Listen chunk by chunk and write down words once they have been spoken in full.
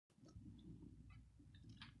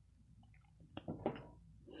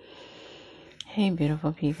Hey,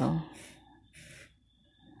 beautiful people.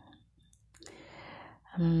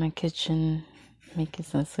 I'm in my kitchen making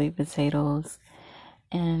some sweet potatoes,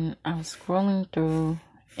 and I was scrolling through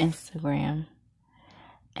Instagram,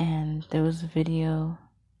 and there was a video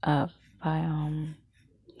up by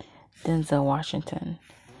Denzel Washington,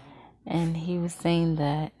 and he was saying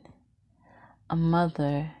that a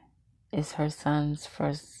mother is her son's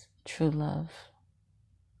first true love.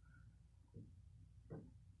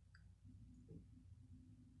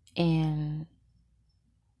 And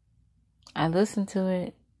I listened to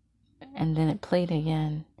it, and then it played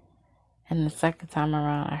again, and the second time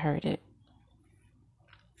around I heard it.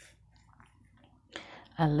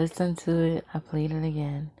 I listened to it, I played it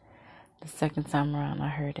again. The second time around I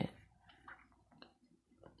heard it.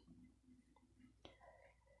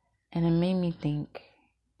 And it made me think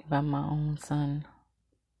about my own son,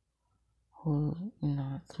 who,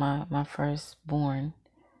 it's my firstborn.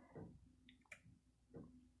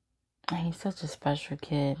 And he's such a special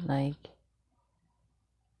kid. Like,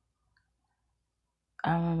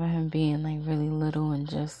 I remember him being like really little and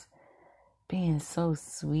just being so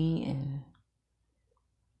sweet and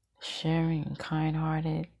sharing and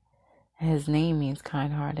kind-hearted. His name means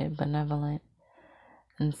kind-hearted, benevolent.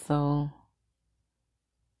 And so,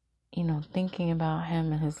 thinking about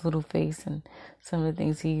him and his little face and some of the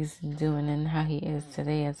things he's doing and how he is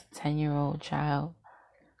today as a 10-year-old child.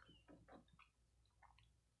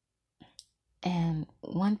 And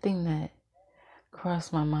one thing that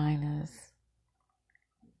crossed my mind is,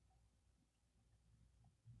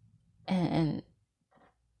 and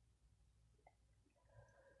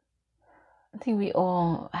I think we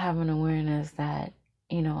all have an awareness that,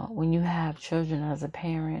 when you have children as a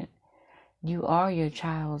parent, you are your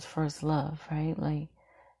child's first love, right? Like,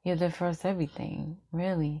 you're their first everything,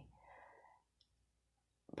 really.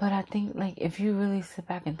 But I think, like, if you really sit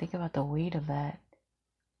back and think about the weight of that,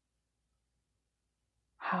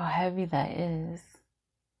 how heavy that is.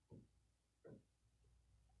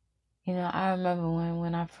 I remember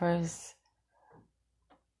when I first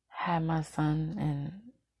had my son and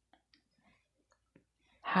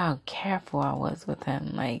how careful I was with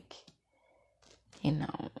him. Like,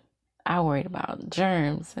 I worried about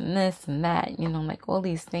germs and this and that, like all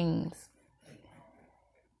these things.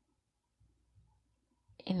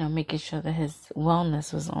 Making sure that his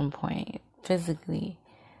wellness was on point, physically,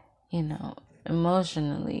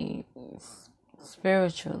 emotionally,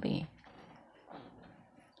 spiritually.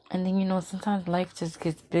 And then, sometimes life just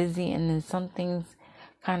gets busy and then some things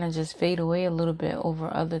kind of just fade away a little bit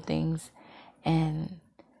over other things. And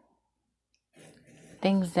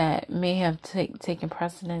things that may have taken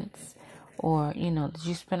precedence or, that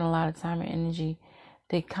you spend a lot of time and energy,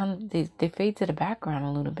 they fade to the background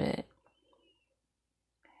a little bit.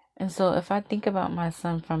 And so if I think about my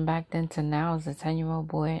son from back then to now as a 10-year-old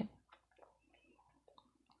boy,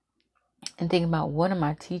 and think about what am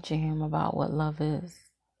I teaching him about what love is.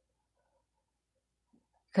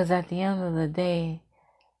 Because at the end of the day,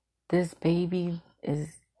 this baby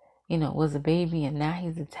was a baby and now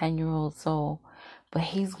he's a 10-year-old soul. But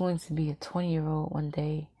he's going to be a 20-year-old one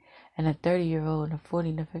day, and a 30-year-old, and a 40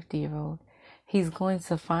 and a 50-year-old. He's going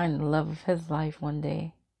to find the love of his life one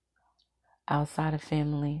day outside of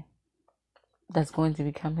family that's going to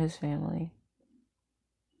become his family.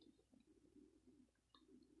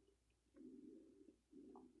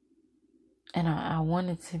 And I want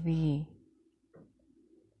it to be,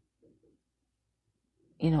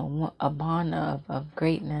 a bond of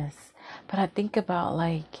greatness. But I think about,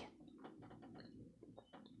 like,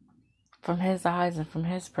 from his eyes and from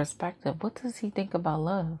his perspective, what does he think about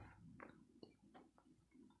love?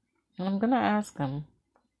 And I'm going to ask him.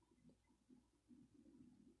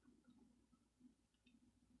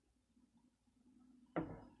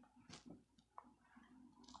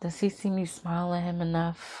 Does he see me smile at him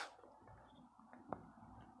enough?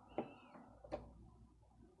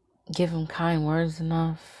 Give him kind words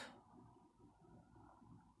enough?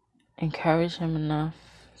 Encourage him enough?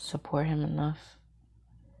 Support him enough?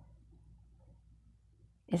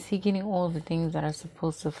 Is he getting all the things that are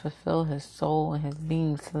supposed to fulfill his soul and his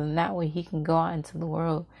being, so then that way he can go out into the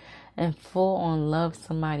world and full on love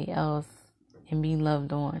somebody else and be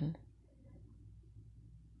loved on?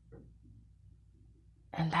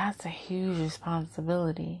 And that's a huge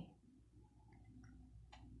responsibility.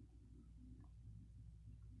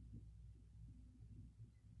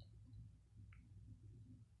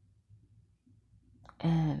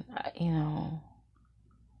 And,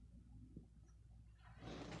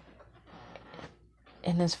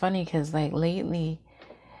 and it's funny because, like, lately,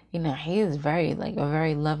 he is very, like, a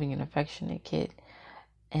very loving and affectionate kid.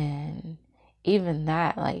 And even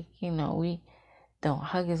that, like, don't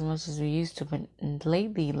hug as much as we used to, but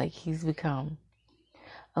lately, like, he's become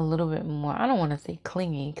a little bit more, I don't want to say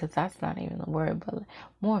clingy, because that's not even the word, but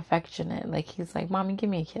more affectionate. Like, he's like, Mommy, give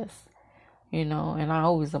me a kiss, and I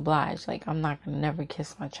always oblige. Like, I'm not going to never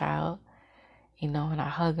kiss my child, and I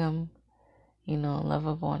hug him, love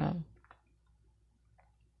up on him.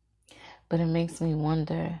 But it makes me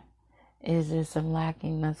wonder, is there some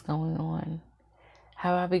lacking that's going on?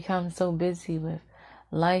 Have I become so busy with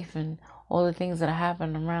life and all the things that are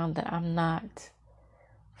happening around that I'm not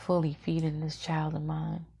fully feeding this child of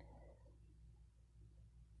mine?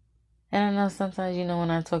 And I know sometimes, when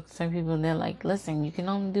I talk to some people, they're like, listen, you can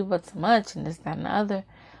only do but so much and this, that, and the other.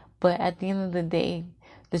 But at the end of the day,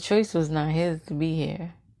 the choice was not his to be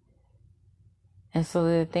here. And so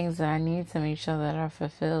there are things that I need to make sure that are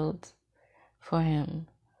fulfilled for him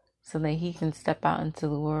so that he can step out into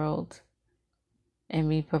the world and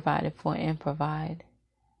be provided for and provide.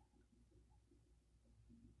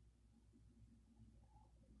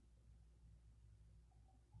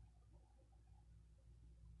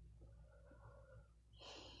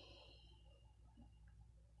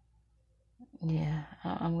 Yeah,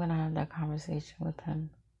 I'm going to have that conversation with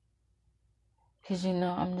him. Because,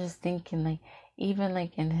 I'm just thinking, like, even,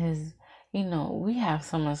 like, in his, we have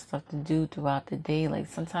so much stuff to do throughout the day. Like,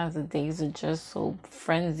 sometimes the days are just so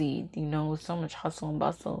frenzied, so much hustle and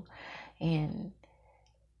bustle. And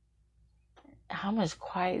how much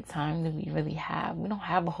quiet time do we really have? We don't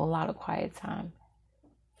have a whole lot of quiet time.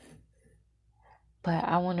 But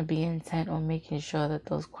I want to be intent on making sure that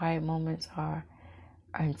those quiet moments are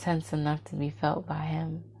intense enough to be felt by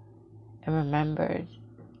him and remembered,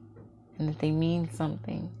 and that they mean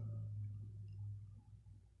something.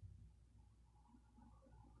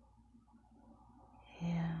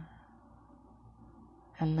 Yeah.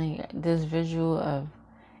 And like this visual of,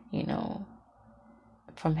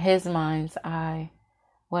 from his mind's eye,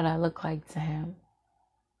 what I look like to him.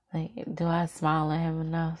 Like, do I smile at him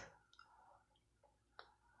enough?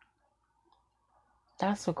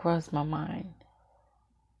 That's what crossed my mind.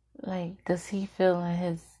 Like, does he feel in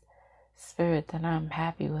his spirit that I'm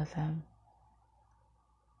happy with him?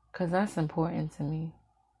 Because that's important to me.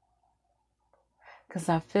 Because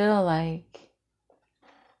I feel like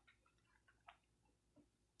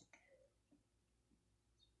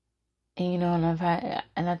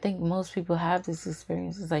and I think most people have this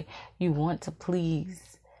experience. It's like you want to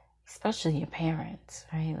please, especially your parents,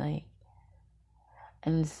 right? Like,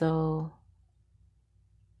 and so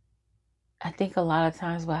I think a lot of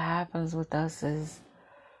times what happens with us is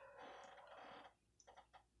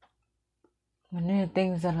when there are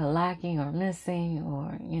things that are lacking or missing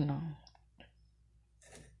or,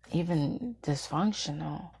 even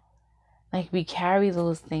dysfunctional, like we carry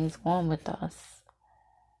those things on with us.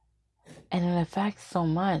 And it affects so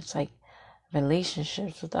much, like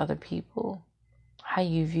relationships with other people, how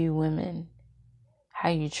you view women, how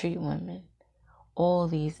you treat women, all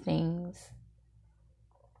these things.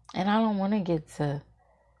 And I don't want to get to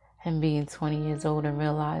him being 20 years old and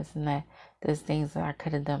realizing that there's things that I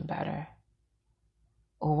could have done better.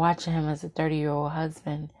 Or watching him as a 30-year-old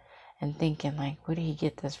husband and thinking, like, where did he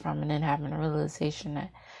get this from? And then having a realization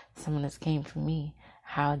that some of this came from me,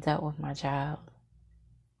 how I dealt with my child.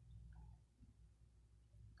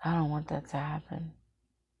 I don't want that to happen.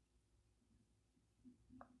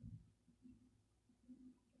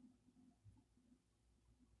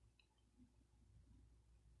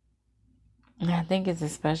 And I think it's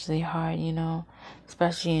especially hard,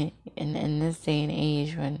 especially in this day and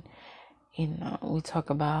age when, we talk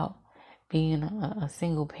about being a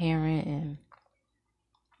single parent and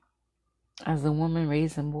as a woman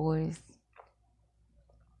raising boys.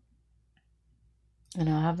 I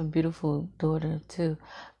have a beautiful daughter too,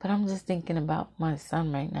 but I'm just thinking about my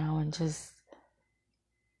son right now and just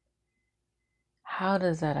how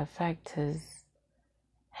does that affect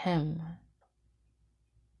him?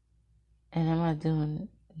 And am I doing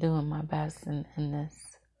my best in this?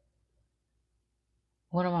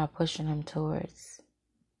 What am I pushing him towards?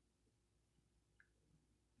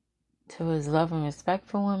 Towards love and respect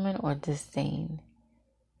for women or disdain?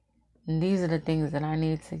 And these are the things that I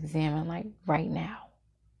need to examine, like, right now.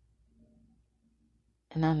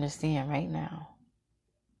 And understand right now.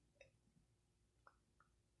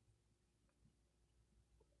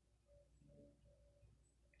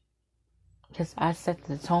 Because I set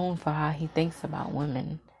the tone for how he thinks about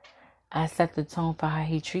women. I set the tone for how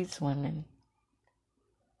he treats women.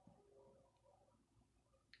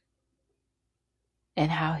 And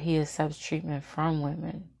how he accepts treatment from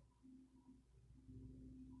women.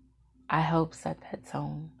 I help set that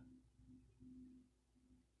tone.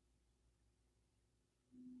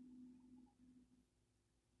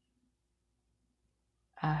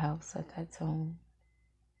 I'll help set that tone.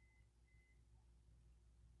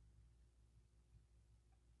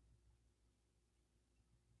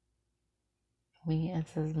 Me as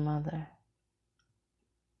his mother.